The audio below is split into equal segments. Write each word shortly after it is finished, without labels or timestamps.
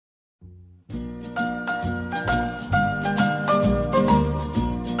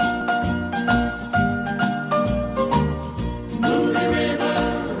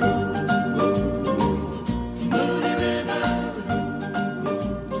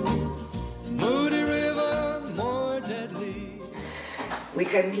We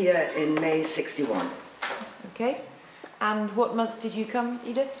came here in May '61. Okay. And what month did you come,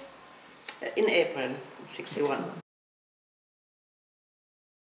 Edith? In April '61.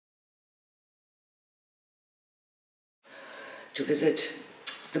 To visit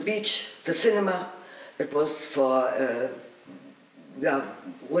the beach, the cinema. It was for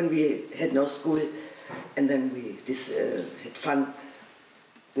when we had no school, and then we had fun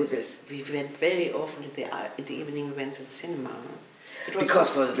with this. We went very often in the evening. We went to the cinema. It was because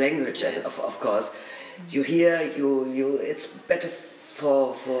for the language, yes. of course, you hear it's better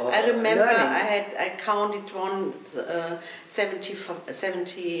for I remember learning. I counted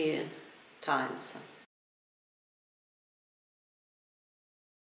 70 times.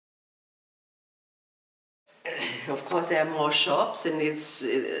 Of course, there are more shops, and it's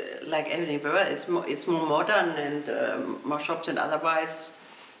like everywhere. It's more modern and more shops, and otherwise,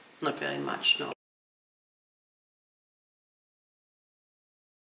 not very much. No.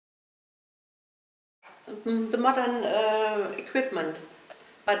 The modern equipment,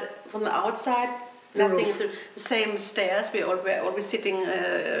 but from the outside, nothing. The same stairs. We were always sitting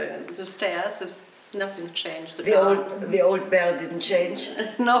the stairs. Nothing changed. The old bell didn't change.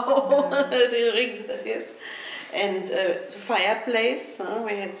 No, the ring. Yes. And the fireplace,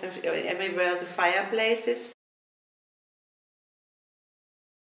 we had everywhere the fireplaces.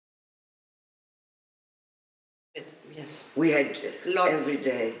 Yes. We had lots. Every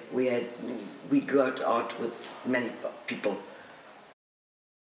day. We got out with many people.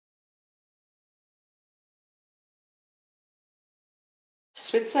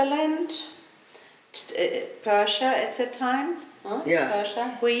 Switzerland, Persia at that time. Yeah.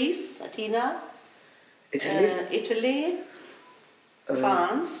 Persia, Greece, Athena. Italy,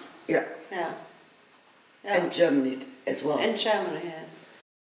 France. Yeah. Yeah. And Germany as well. And Germany, yes.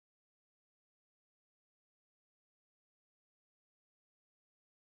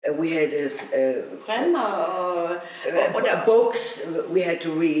 We had books we had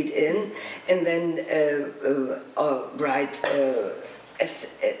to read in, and then write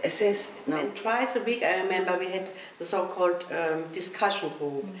essays. No. And twice a week, I remember we had the so-called discussion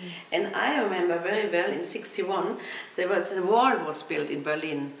group. And I remember very well in '61, the wall was built in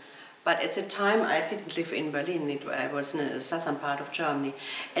Berlin. But at the time, I didn't live in Berlin. I was in the southern part of Germany.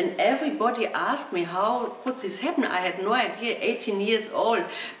 And everybody asked me, how could this happen? I had no idea, 18 years old.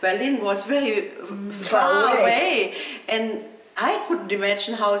 Berlin was very far away. And I couldn't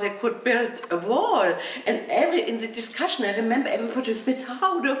imagine how they could build a wall. And in the discussion, I remember everybody said,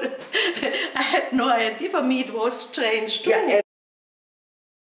 how do they? I had no idea. For me, it was strange too. Yeah.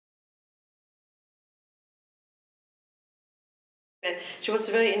 She was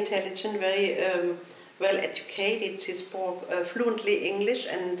very intelligent, very well educated. She spoke fluently English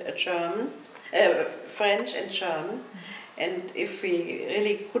and German, French and German. And if we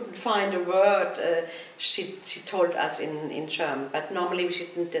really couldn't find a word, she told us in German. But normally she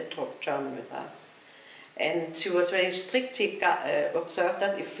didn't talk German with us. And she was very strict. She observed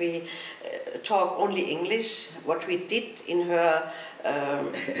us if we talk only English, what we did in her.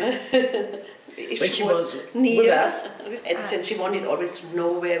 If she was near us, and she wanted always to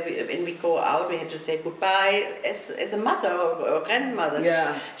know where when we go out, we had to say goodbye as a mother or grandmother.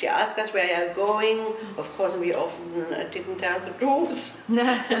 Yeah. She asked us where you are going. Of course, we often didn't tell the truth.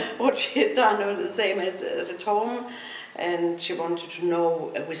 What she had done, the same at home. And she wanted to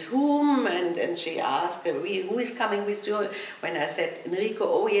know with whom, and she asked, who is coming with you? When I said, Enrico,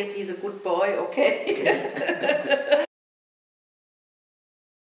 oh yes, he's a good boy, okay.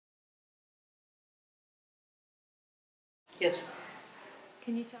 Yes.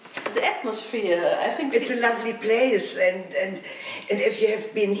 Can you tell me? The atmosphere, I think it's a lovely place, and if you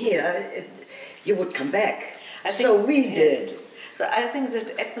have been here, you would come back. So we did. So I think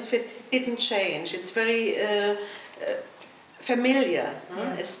the atmosphere didn't change. It's very familiar.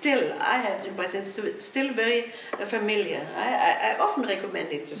 Still, I have the impression it's still very familiar. I often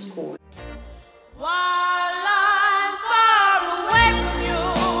recommend it to school.